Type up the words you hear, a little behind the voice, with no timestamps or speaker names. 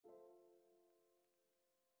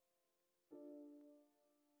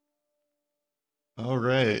All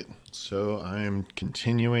right, so I'm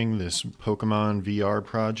continuing this Pokemon VR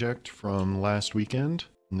project from last weekend.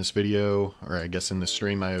 In this video, or I guess in the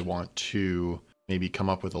stream, I want to maybe come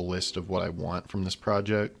up with a list of what I want from this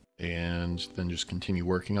project and then just continue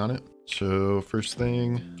working on it. So first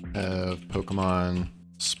thing, have Pokemon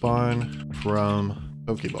spawn from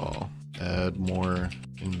Pokeball. Add more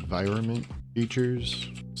environment features,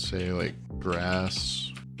 say like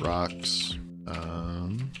grass, rocks.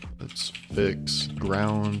 Let's fix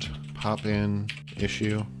ground pop-in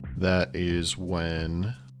issue. That is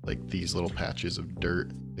when like these little patches of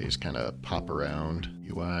dirt, they just kind of pop around.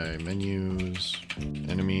 UI menus,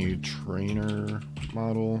 enemy trainer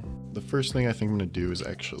model. The first thing I think I'm gonna do is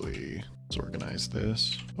actually let's organize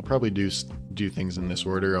this. I'll probably do things in this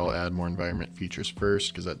order. I'll add more environment features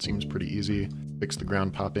first because that seems pretty easy. Fix the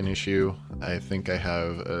ground pop-in issue. I think I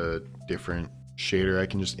have a different shader I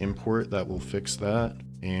can just import that will fix that.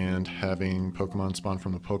 And having Pokemon spawn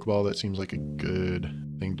from the Pokeball, that seems like a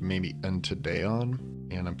good thing to maybe end today on.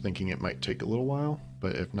 And I'm thinking it might take a little while,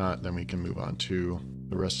 but if not, then we can move on to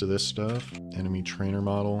the rest of this stuff. Enemy trainer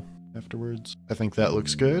model afterwards. I think that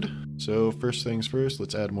looks good. So first things first,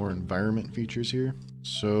 let's add more environment features here.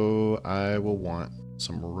 So I will want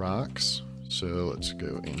some rocks. So let's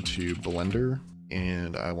go into Blender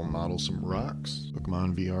and I will model some rocks.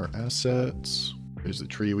 Pokemon VR assets. There's the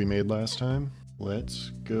tree we made last time.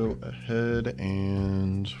 Let's go ahead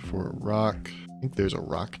and for a rock, I think there's a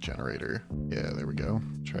rock generator. Yeah, there we go.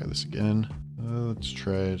 Try this again. Let's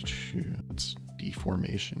try to, it's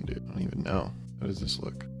deformation, dude. I don't even know. How does this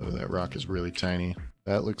look? Oh, that rock is really tiny.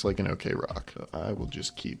 That looks like an okay rock. So I will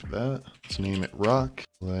just keep that. Let's name it rock.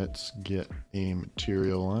 Let's get a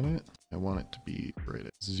material on it. I want it to be right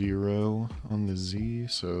at 0 on the Z,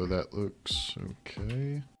 so that looks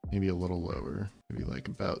okay. Maybe a little lower, maybe like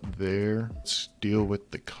about there. Let's deal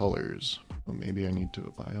with the colors. Well, maybe I need to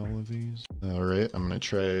apply all of these. All right, I'm gonna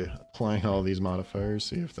try applying all these modifiers,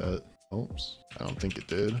 see if that helps. I don't think it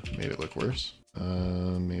did, made it look worse.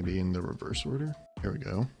 Maybe in the reverse order. There we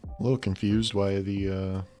go. A little confused why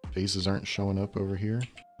the faces aren't showing up over here.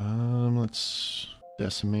 Let's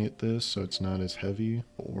decimate this so it's not as heavy.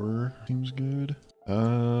 4 seems good.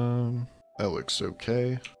 That looks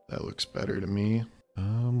okay. That looks better to me.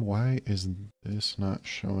 Why is this not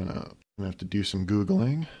showing up? I'm gonna have to do some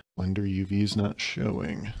Googling. Blender UV's not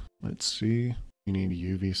showing. Let's see. You need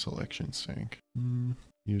UV selection sync.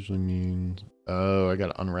 Usually means, oh, I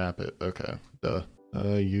gotta unwrap it. Okay, duh.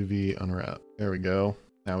 UV unwrap. There we go.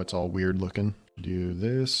 Now it's all weird looking. Do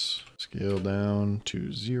this, scale down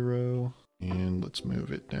to 0. And let's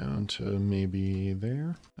move it down to maybe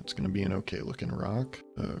there. That's gonna be an okay looking rock.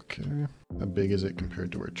 Okay. How big is it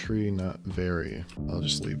compared to our tree? Not very. I'll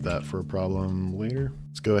just leave that for a problem later.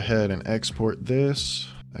 Let's go ahead and export this.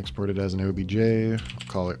 Export it as an OBJ. I'll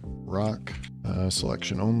call it rock.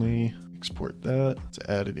 Selection only. Export that. Let's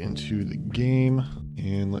add it into the game.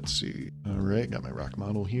 And let's see. All right, got my rock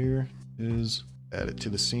model here. Add it to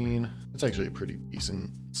the scene. It's actually a pretty decent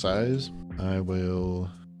size. I will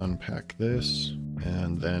unpack this,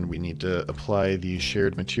 and then we need to apply the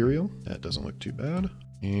shared material. That doesn't look too bad.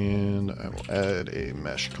 And I will add a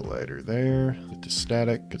mesh collider there. It to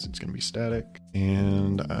static, because it's gonna be static.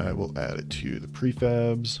 And I will add it to the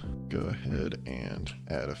prefabs. Go ahead and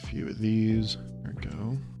add a few of these. There we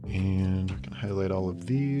go. And we can highlight all of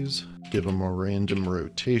these. Give them a random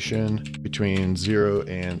rotation between 0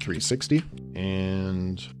 and 360.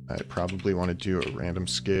 And I probably want to do a random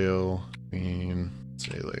scale between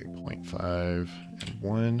say like 0.5 and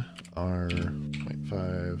 1, or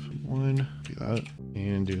 0.5, 1, do that,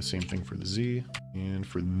 and do the same thing for the Z. And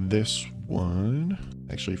for this one,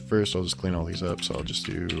 actually first I'll just clean all these up, so I'll just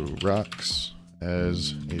do rocks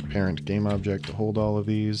as a parent game object to hold all of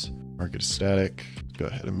these, mark it as static, go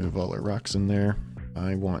ahead and move all our rocks in there.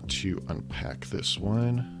 I want to unpack this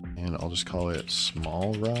one, and I'll just call it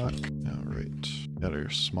small rock. All right, got our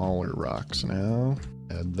smaller rocks now,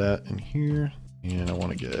 add that in here. And I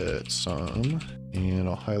want to get some, and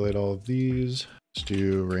I'll highlight all of these. Let's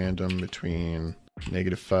do random between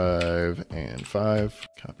 -5 and 5.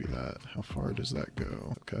 Copy that. How far does that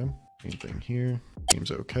go? Okay. Same thing here. Seems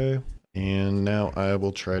okay. And now I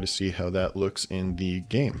will try to see how that looks in the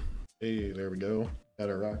game. Hey, there we go. Got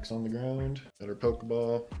our rocks on the ground. Got our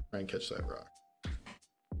Pokeball. Try and catch that rock.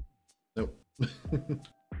 Nope.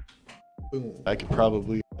 Boom. I could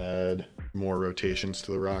probably add more rotations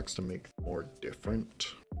to the rocks to make them more different.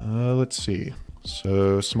 Let's see.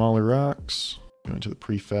 So smaller rocks, go into the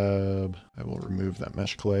prefab. I will remove that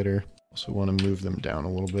mesh collider. Also want to move them down a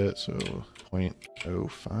little bit, so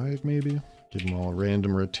 0.05 maybe. Give them all a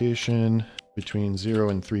random rotation between 0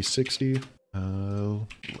 and 360.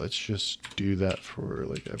 Let's just do that for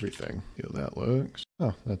like everything. See how that looks.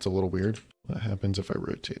 Oh, that's a little weird. What happens if I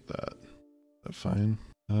rotate that? Is that fine?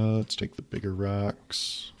 Let's take the bigger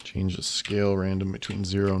rocks, change the scale random between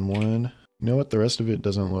 0 and 1. You know what? The rest of it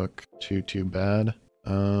doesn't look too bad.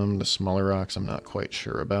 The smaller rocks I'm not quite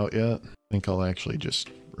sure about yet. I think I'll actually just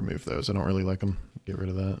remove those. I don't really like them. Get rid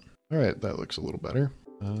of that. All right, that looks a little better.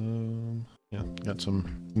 Yeah, got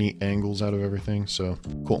some neat angles out of everything, so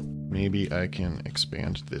cool. Maybe I can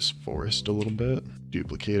expand this forest a little bit,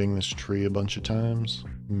 duplicating this tree a bunch of times.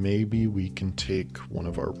 Maybe we can take one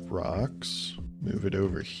of our rocks, move it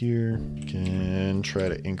over here, can try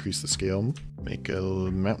to increase the scale, make a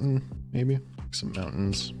mountain, maybe, make some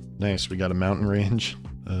mountains. Nice, we got a mountain range.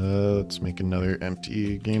 Let's make another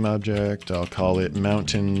empty game object. I'll call it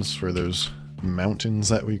mountains for those mountains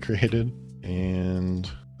that we created. And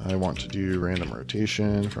I want to do random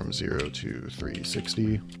rotation from 0 to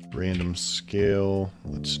 360. Random scale,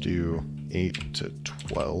 let's do 8 to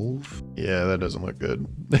 12. Yeah, that doesn't look good.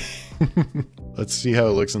 Let's see how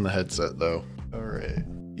it looks in the headset though. All right.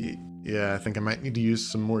 Yeah, I think I might need to use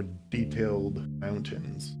some more detailed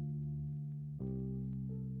mountains.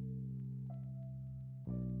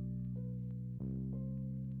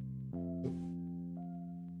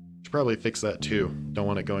 Should probably fix that too. Don't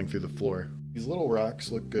want it going through the floor. These little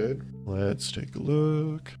rocks look good. Let's take a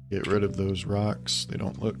look. Get rid of those rocks. They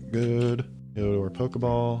don't look good. Go to our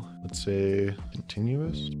Pokeball. Let's say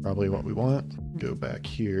continuous. Probably what we want. Go back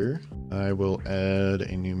here. I will add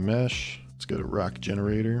a new mesh. Let's go to rock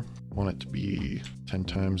generator. I want it to be 10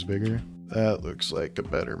 times bigger. That looks like a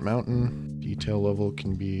better mountain. Detail level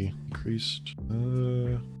can be increased.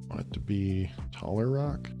 I want it to be taller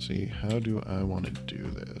rock. Let's see, how do I want to do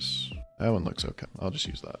this? That one looks okay. I'll just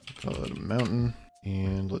use that. Call it a mountain.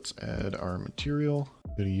 And let's add our material.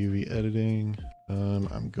 Go to UV editing.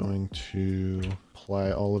 I'm going to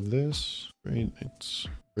apply all of this. Right, it's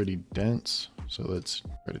pretty dense. So let's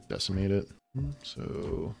try to decimate it.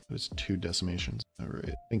 So it's 2 decimations. All right,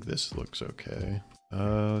 I think this looks okay.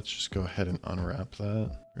 Let's just go ahead and unwrap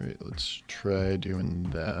that. All right, let's try doing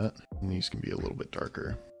that. And these can be a little bit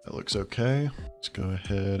darker. That looks okay. Let's go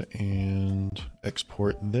ahead and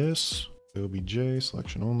export this. OBJ,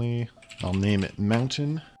 selection only. I'll name it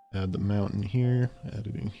mountain. Add the mountain here, add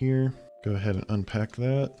it in here. Go ahead and unpack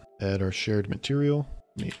that. Add our shared material.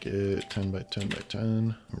 Make it 10 by 10 by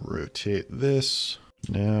 10. Rotate this.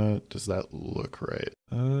 Now, does that look right?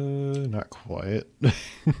 Not quite. I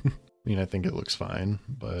mean, I think it looks fine,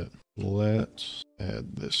 but let's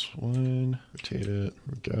add this one. Rotate it.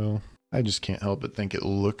 There we go. I just can't help but think it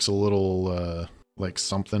looks a little like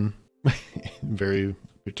something very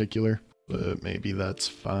particular, but maybe that's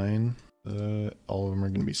fine. All of them are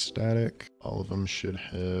going to be static. All of them should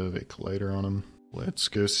have a collider on them. Let's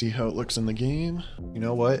go see how it looks in the game. You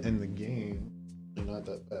know what? In the game, they're not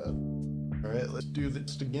that bad. All right, let's do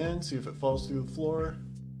this again. See if it falls through the floor.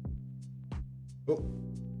 Oh,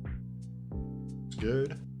 it's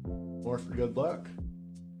good. More for good luck.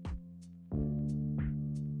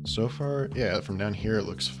 So far, yeah, from down here it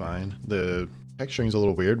looks fine. The texturing's a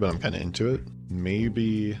little weird, but I'm kind of into it.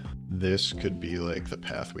 Maybe this could be like the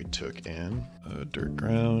path we took in. Dirt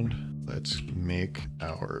ground. Let's make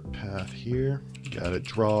our path here. Gotta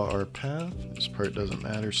draw our path. This part doesn't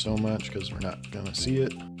matter so much because we're not gonna see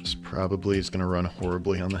it. This probably is gonna run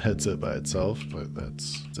horribly on the headset by itself, but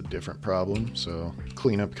it's a different problem, so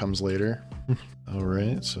cleanup comes later. All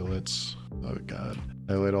right, so let's, oh God.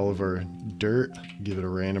 Highlight all of our dirt, give it a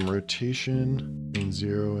random rotation between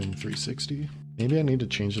 0 and 360. Maybe I need to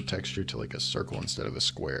change the texture to like a circle instead of a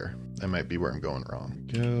square. That might be where I'm going wrong.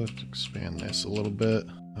 Go, let's expand this a little bit.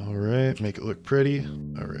 All right, make it look pretty.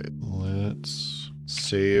 All right, let's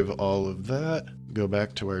save all of that. Go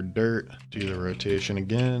back to our dirt, do the rotation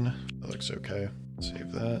again. That looks okay.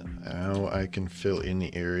 Save that. Now I can fill in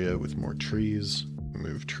the area with more trees.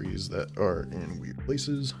 Move trees that are in weird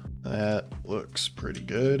places. That looks pretty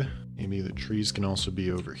good. Maybe the trees can also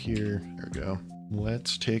be over here. There we go.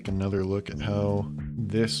 Let's take another look at how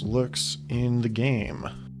this looks in the game.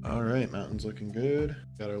 All right, mountain's looking good.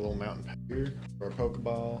 Got our little mountain pack here. Our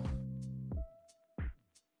Pokeball.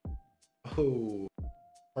 Oh,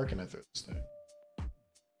 where can I throw this thing?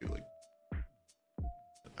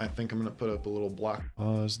 I think I'm gonna put up a little block.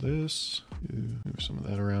 Pause this. Move some of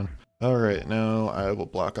that around. All right, now I will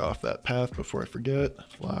block off that path before I forget.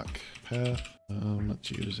 Block path. Let's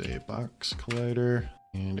use a box collider,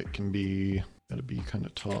 and it can be, gotta be kind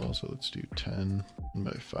of tall, so let's do 10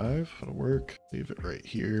 by 5. That'll work. Leave it right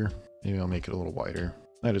here. Maybe I'll make it a little wider.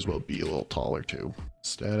 Might as well be a little taller too.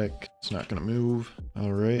 Static, it's not gonna move.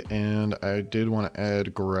 All right, and I did want to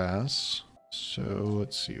add grass. So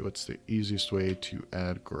let's see, what's the easiest way to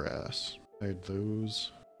add grass? Add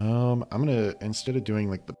those. I'm gonna, instead of doing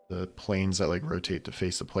like the planes that like rotate to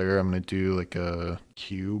face the player, I'm gonna do like a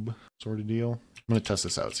cube sort of deal. I'm gonna test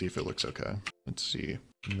this out, see if it looks okay. Let's see.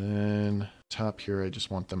 And then top here, I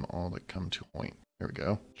just want them all to come to a point. There we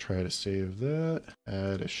go. Try to save that.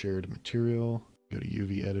 Add a shared material. Go to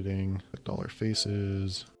UV editing, select all our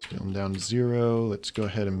faces, scale them down to 0. Let's go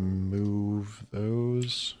ahead and move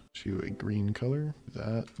those to a green color.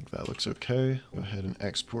 I think that looks okay. Go ahead and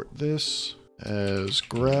export this as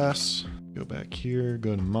grass. Go back here,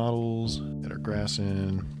 go to models, add our grass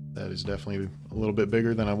in. That is definitely a little bit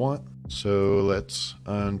bigger than I want. So let's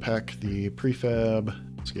unpack the prefab,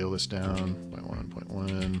 scale this down by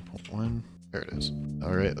 1.1.1. There it is.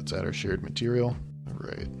 All right, let's add our shared material. All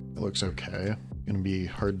right, it looks okay. Gonna be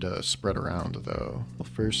hard to spread around though. Well,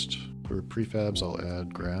 first for prefabs, I'll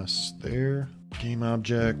add grass there. Game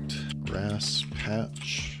object, grass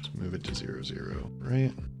patch. Let's move it to 0, 0,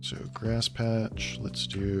 right? So grass patch, let's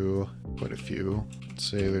do quite a few. Let's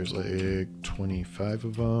say there's like 25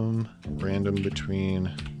 of them. Random between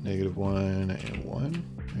 -1 and 1.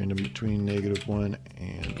 Random between -1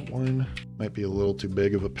 and 1. Might be a little too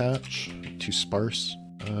big of a patch, too sparse.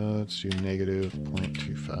 Let's do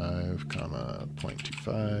 -0.25, comma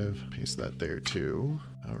 0.25. Paste that there too.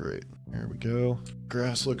 All right, there we go.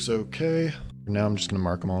 Grass looks okay. For now, I'm just gonna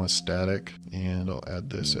mark them all as static, and I'll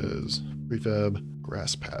add this as prefab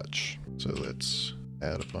grass patch. So let's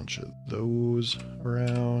add a bunch of those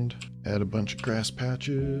around. Add a bunch of grass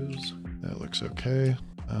patches. That looks okay.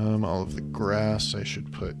 All of the grass I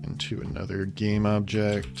should put into another game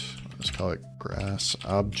object. Let's call it grass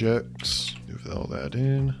objects. Move all that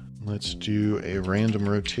in. Let's do a random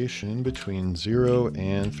rotation between 0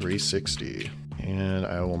 and 360. And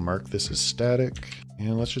I will mark this as static.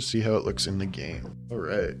 And let's just see how it looks in the game. All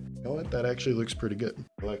right. You know what? That actually looks pretty good.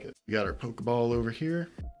 I like it. We got our Pokeball over here.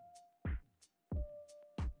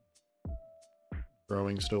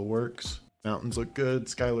 Throwing still works. Mountains look good.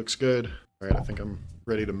 Sky looks good. All right, I think I'm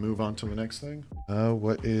ready to move on to the next thing.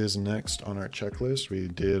 What is next on our checklist? We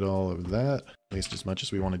did all of that, at least as much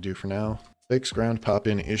as we want to do for now. Fix ground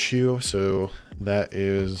pop-in issue. So that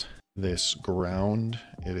is this ground.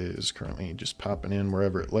 It is currently just popping in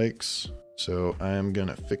wherever it likes. So I'm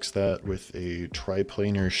gonna fix that with a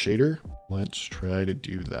triplanar shader. Let's try to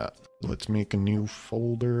do that. Let's make a new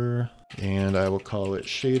folder and I will call it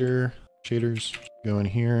shader. Shaders, go in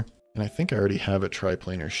here. And I think I already have a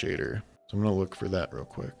triplanar shader. So I'm gonna look for that real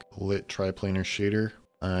quick. Lit triplanar shader.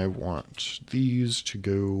 I want these to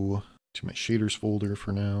go to my shaders folder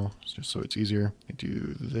for now, just so it's easier. I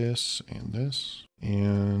do this and this,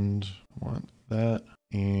 and I want that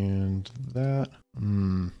and that.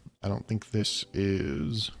 I don't think this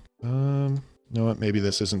is, you know what, maybe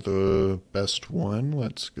this isn't the best one.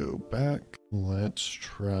 Let's go back. Let's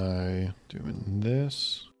try doing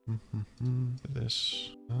this.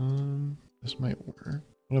 This might work.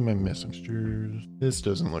 What am I missing? Textures. This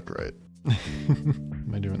doesn't look right.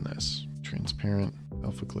 Am I doing this? Transparent,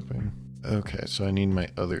 alpha clipping. Okay, so I need my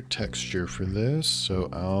other texture for this. So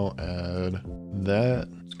I'll add that.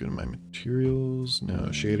 Let's go to my materials.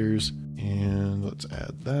 No, shaders. And let's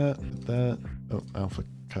add that. Oh, alpha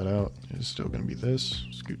cutout is still going to be this.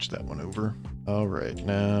 Scooch that one over. All right,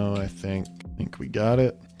 now I think we got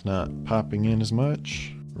it. It's not popping in as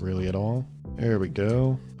much, really at all. There we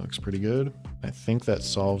go. Looks pretty good. I think that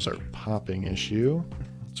solves our popping issue.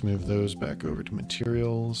 Let's move those back over to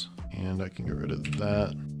materials and I can get rid of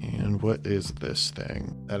that. And what is this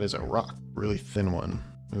thing? That is a rock, really thin one.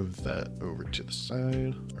 Move that over to the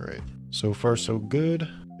side. All right, so far so good.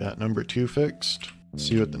 Got number 2 fixed. Let's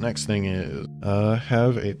see what the next thing is.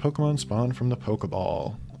 Have a Pokemon spawn from the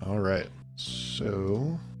Pokeball. All right,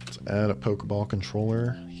 so let's add a Pokeball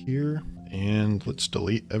controller here. And let's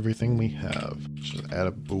delete everything we have. Just add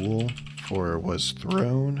a bool for was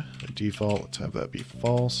thrown. The default, let's have that be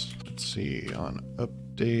false. Let's see on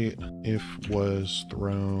update, if was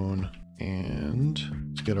thrown, and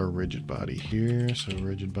let's get our rigid body here. So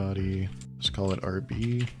rigid body, let's call it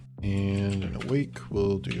RB. And in awake,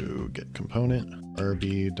 we'll do get component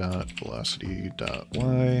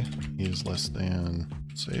rb.velocity.y is less than,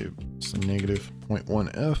 say, it's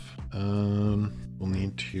 -0.1f. We'll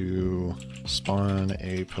need to spawn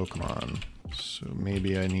a Pokemon. So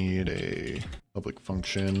maybe I need a public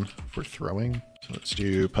function for throwing. So let's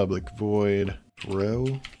do public void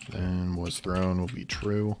throw, then was thrown will be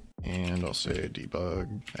true. And I'll say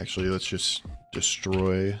debug. Actually, let's just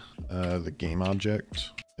destroy the game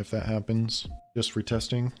object if that happens, just for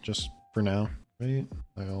testing, just for now, right?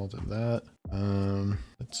 I all did that.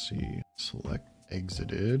 Let's see, select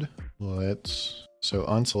exited. So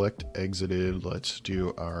on select exited, let's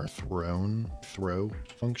do our throw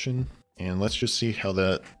function. And let's just see how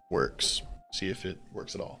that works. See if it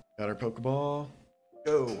works at all. Got our Pokeball.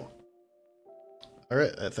 Go. All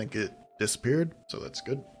right, I think it disappeared, so that's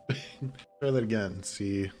good. Try that again.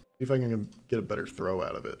 See if I can get a better throw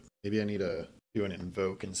out of it. Maybe I need to do an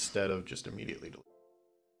invoke instead of just immediately delete.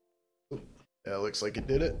 Oh, yeah, looks like it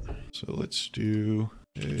did it. So let's do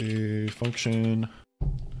a function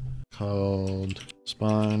called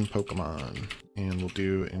spawn Pokemon, and we'll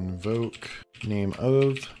do invoke name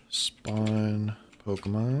of spawn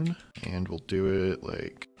Pokemon, and we'll do it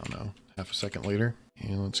like, I don't know, half a second later.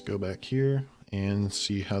 And let's go back here and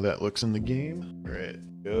see how that looks in the game. All right,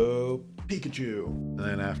 go Pikachu. And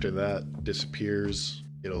then after that disappears,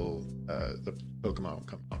 it'll the Pokemon will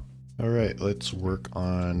come up. All right, let's work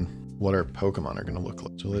on what our Pokemon are gonna look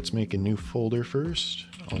like. So let's make a new folder first.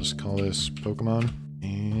 I'll just call this Pokemon,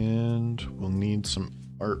 and we'll need some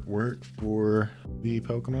artwork for the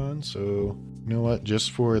Pokemon. So you know what, just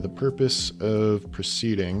for the purpose of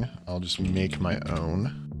proceeding, I'll just make my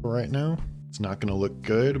own for right now. It's not gonna look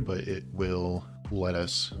good, but it will let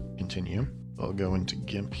us continue. I'll go into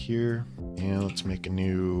GIMP here, and let's make a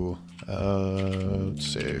new, let's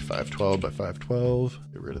say 512 by 512.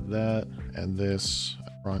 Get rid of that, add this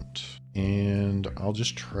front, and I'll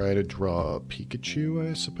just try to draw a Pikachu,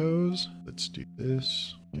 I suppose. Let's do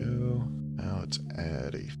this, go. Now let's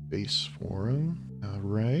add a face for him. All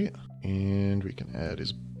right, and we can add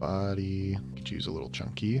his body. Pikachu's a little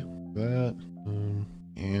chunky, that.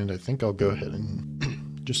 And I think I'll go ahead and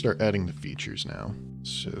just start adding the features now.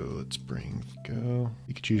 So let's bring go.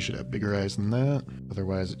 Pikachu should have bigger eyes than that.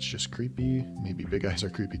 Otherwise, it's just creepy. Maybe big eyes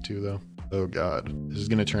are creepy too, though. Oh god. This is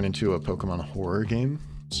going to turn into a Pokemon horror game.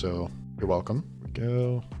 So you're welcome. Here we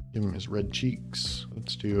go. Give him his red cheeks.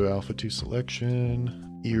 Let's do Alpha 2 selection.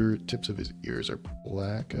 Tips of his ears are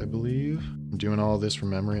black, I believe. I'm doing all this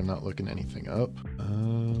from memory. I'm not looking anything up.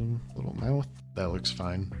 Little mouth. That looks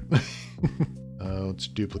fine. Let's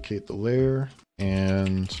duplicate the layer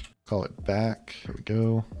and call it back. There we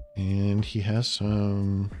go. And he has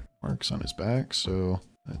some marks on his back, so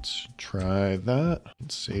let's try that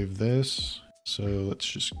and save this. So let's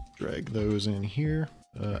just drag those in here.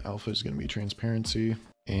 Alpha is going to be transparency,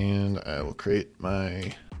 and I will create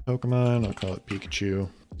my Pokemon. I'll call it Pikachu.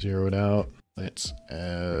 Zero it out. Let's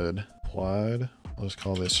add quad. I'll just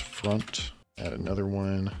call this front. Add another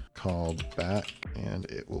one called back, and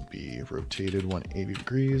it will be rotated 180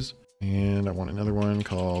 degrees. And I want another one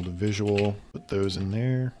called visual. Put those in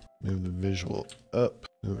there. Move the visual up.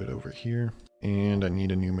 Move it over here. And I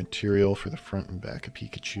need a new material for the front and back of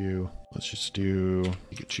Pikachu. Let's just do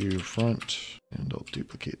Pikachu front, and I'll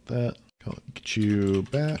duplicate that. Call it Pikachu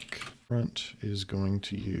back. Front is going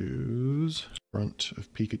to use front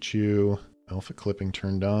of Pikachu. Alpha clipping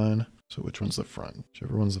turned on. So which one's the front?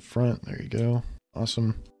 Whichever one's the front. There you go.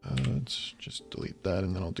 Awesome. Let's just delete that,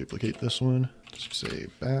 and then I'll duplicate this one. Just say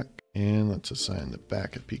back, and let's assign the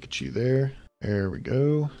back of Pikachu there. There we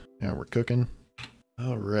go. Now we're cooking.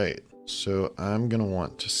 All right. So I'm gonna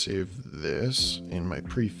want to save this in my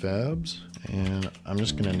prefabs, and I'm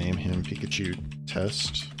just gonna name him Pikachu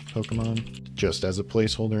Test Pokemon, just as a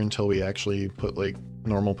placeholder until we actually put like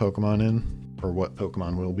normal Pokemon in, or what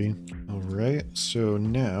Pokemon will be. All right, so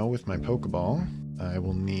now with my Pokeball, I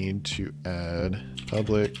will need to add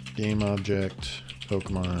public game object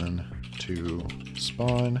Pokemon to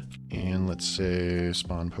spawn, and let's say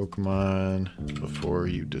spawn Pokemon before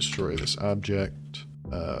you destroy this object.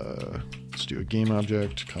 Let's do a game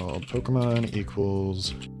object called Pokemon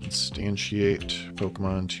equals instantiate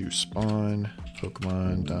Pokemon to spawn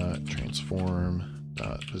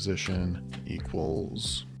Pokemon.transform.position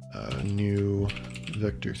equals new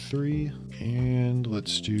vector3, and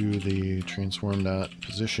let's do the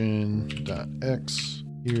transform.position.x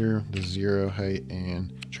here, the 0 height,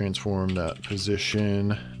 and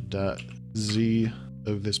transform.position.z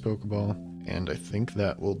of this Pokeball. And I think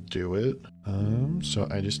that will do it. So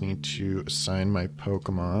I just need to assign my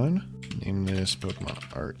Pokemon. Name this Pokemon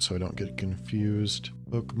Art so I don't get confused.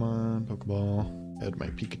 Pokemon, Pokeball, add my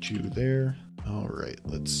Pikachu there. All right,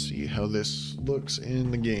 let's see how this looks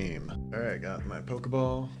in the game. All right, got my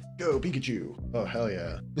Pokeball. Go Pikachu. Oh, hell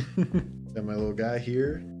yeah. Got my little guy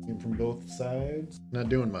here. Came from both sides. Not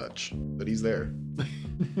doing much, but he's there.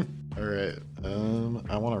 All right,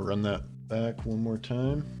 I want to run that back one more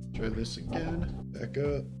time. Try this again. Back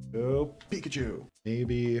up. Go Pikachu.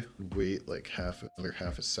 Maybe wait like another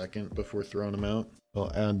half a second before throwing him out.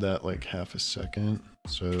 I'll add that like half a second.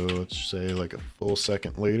 So let's say like a full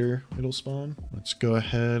second later it'll spawn. Let's go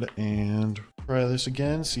ahead and Try this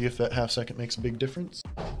again, see if that half second makes a big difference.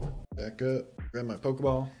 Back up, grab my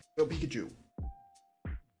Pokeball, go Pikachu.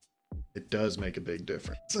 It does make a big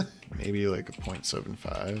difference. Maybe like a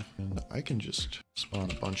 0.75. And I can just spawn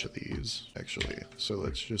a bunch of these, actually. So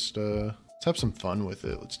let's have some fun with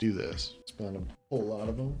it. Let's do this. Spawn a whole lot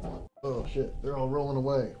of them. Oh shit, they're all rolling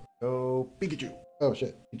away. Go Pikachu. Oh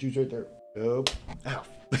shit, Pikachu's right there. Go. Ow.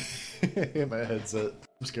 Hit my headset.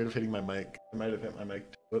 I'm scared of hitting my mic. I might have hit my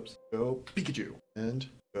mic. Whoops. Go Pikachu. And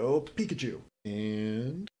go Pikachu.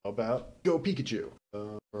 And how about go Pikachu?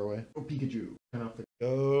 Far away. Go Pikachu. Turn off the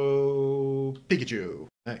go Pikachu.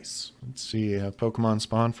 Nice. Let's see. A Pokemon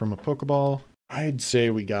spawn from a Pokeball. I'd say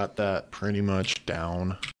we got that pretty much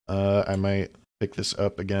down. I might pick this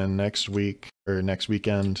up again next week or next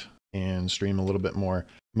weekend and stream a little bit more.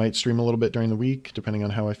 Might stream a little bit during the week, depending on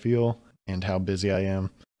how I feel and how busy I am.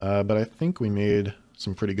 But I think we made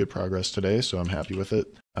some pretty good progress today, so I'm happy with it.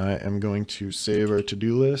 I am going to save our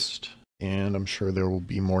to-do list, and I'm sure there will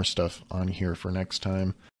be more stuff on here for next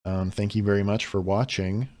time. Thank you very much for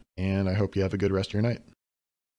watching, and I hope you have a good rest of your night.